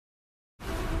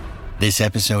This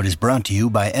episode is brought to you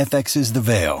by FX's The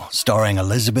Veil, starring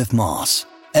Elizabeth Moss.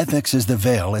 FX's The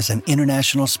Veil is an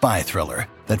international spy thriller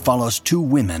that follows two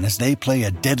women as they play a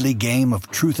deadly game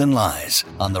of truth and lies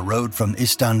on the road from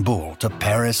Istanbul to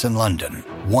Paris and London.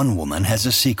 One woman has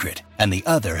a secret, and the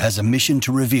other has a mission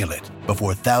to reveal it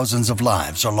before thousands of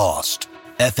lives are lost.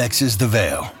 FX's The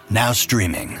Veil, now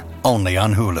streaming, only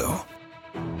on Hulu.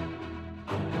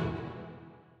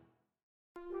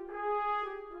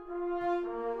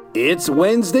 It's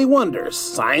Wednesday Wonders,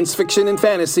 science fiction and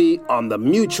fantasy on the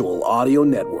Mutual Audio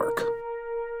Network.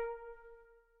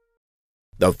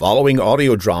 The following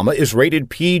audio drama is rated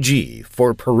PG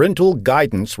for parental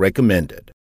guidance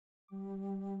recommended.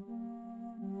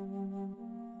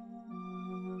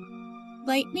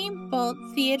 Lightning Bolt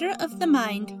Theater of the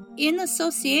Mind, in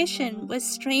association with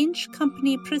Strange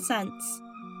Company, presents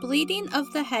Bleeding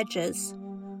of the Hedges,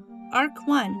 Arc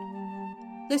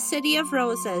 1, The City of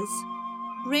Roses,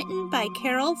 written by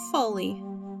Carol Foley.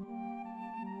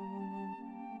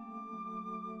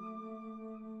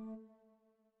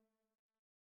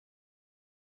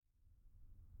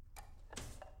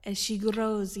 As she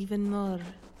grows even more,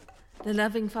 the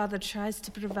loving father tries to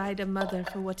provide a mother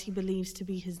for what he believes to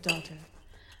be his daughter,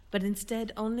 but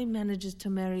instead only manages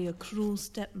to marry a cruel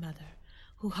stepmother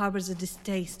who harbors a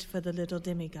distaste for the little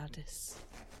demigoddess.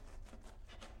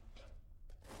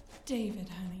 David,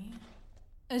 honey,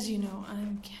 as you know,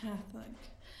 I'm Catholic,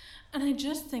 and I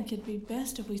just think it'd be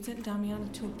best if we sent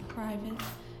Damiana to a private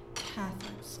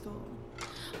Catholic school.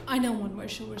 I know one where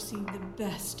she'll receive the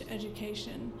best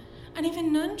education, and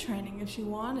even nun training if she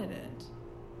wanted it.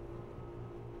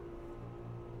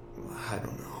 I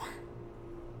don't know.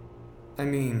 I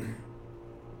mean,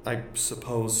 I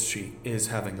suppose she is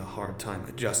having a hard time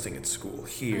adjusting at school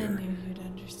here. I knew you'd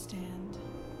understand.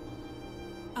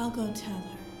 I'll go tell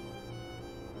her.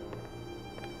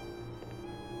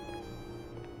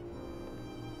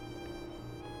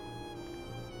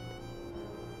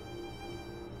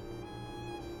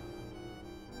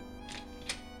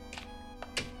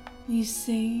 You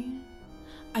see,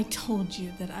 I told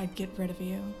you that I'd get rid of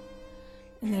you,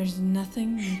 and there's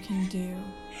nothing you can do.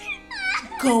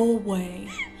 Go away,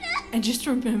 and just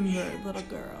remember, little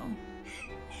girl,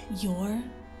 you're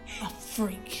a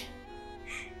freak.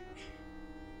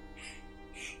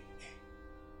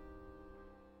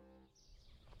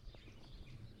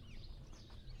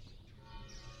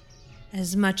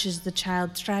 As much as the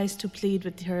child tries to plead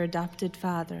with her adopted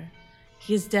father,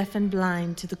 he is deaf and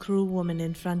blind to the cruel woman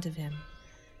in front of him.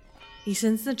 He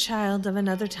sends the child of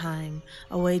another time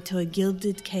away to a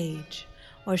gilded cage,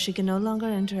 where she can no longer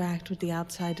interact with the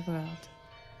outside world.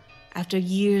 After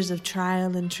years of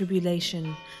trial and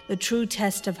tribulation, the true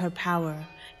test of her power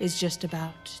is just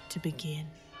about to begin.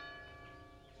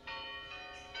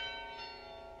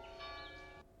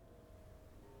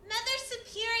 Mother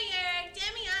Superior,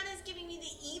 Damiana's giving me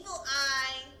the evil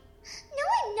eye. No,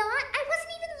 I'm not. I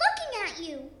wasn't even looking at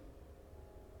you.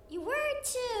 You were,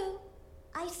 too.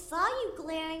 I saw you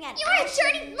glaring at You're Ashley.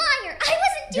 A dirty liar. I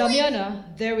wasn't doing...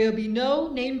 Damiana, there will be no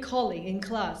name-calling in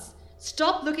class.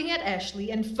 Stop looking at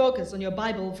Ashley and focus on your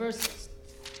Bible verses.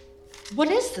 What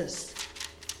is this?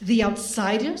 The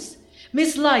outsiders?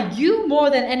 Miss Lai, you more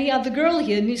than any other girl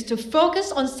here needs to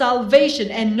focus on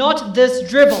salvation and not this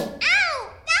dribble.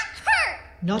 Ow! That hurt!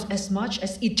 Not as much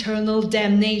as eternal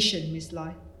damnation, Miss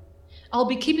Lai. I'll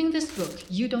be keeping this book.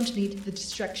 You don't need the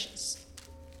distractions.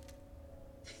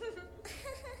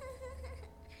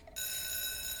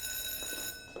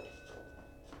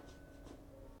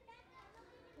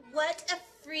 What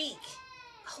a freak.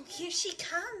 Oh, here she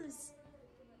comes.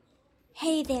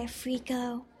 Hey there,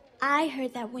 Freako. I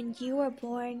heard that when you were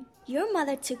born, your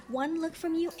mother took one look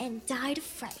from you and died of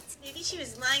fright. Maybe she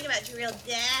was lying about your real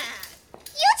dad.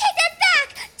 You take that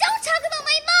back! Don't talk about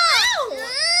my mom!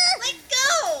 Ow! Let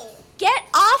go! Get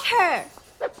off her!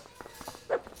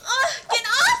 Get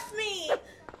off me!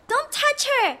 Don't touch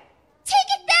her! Take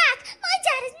it back! My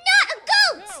dad is not a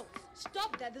goat! No!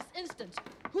 Stop that this instant!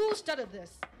 Who started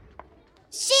this?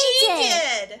 She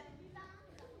did!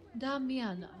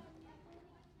 Damiana,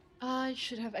 I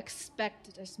should have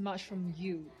expected as much from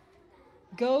you.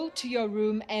 Go to your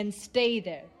room and stay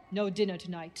there. No dinner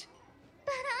tonight.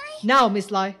 But I... Now, Miss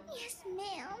Lai. Yes,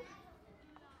 ma'am.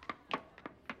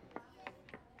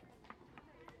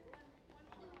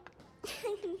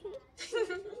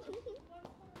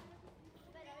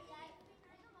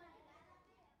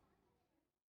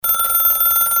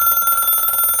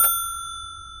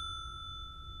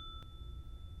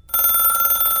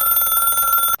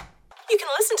 You can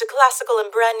listen to classical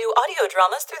and brand new audio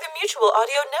dramas through the Mutual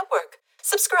Audio Network.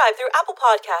 Subscribe through Apple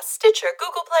Podcasts, Stitcher,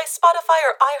 Google Play, Spotify,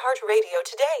 or iHeartRadio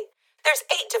today. There's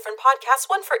 8 different podcasts,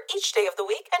 one for each day of the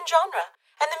week and genre,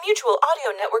 and the Mutual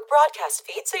Audio Network broadcast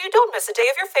feed so you don't miss a day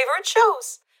of your favorite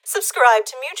shows. Subscribe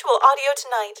to Mutual Audio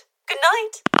tonight. Good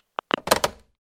night.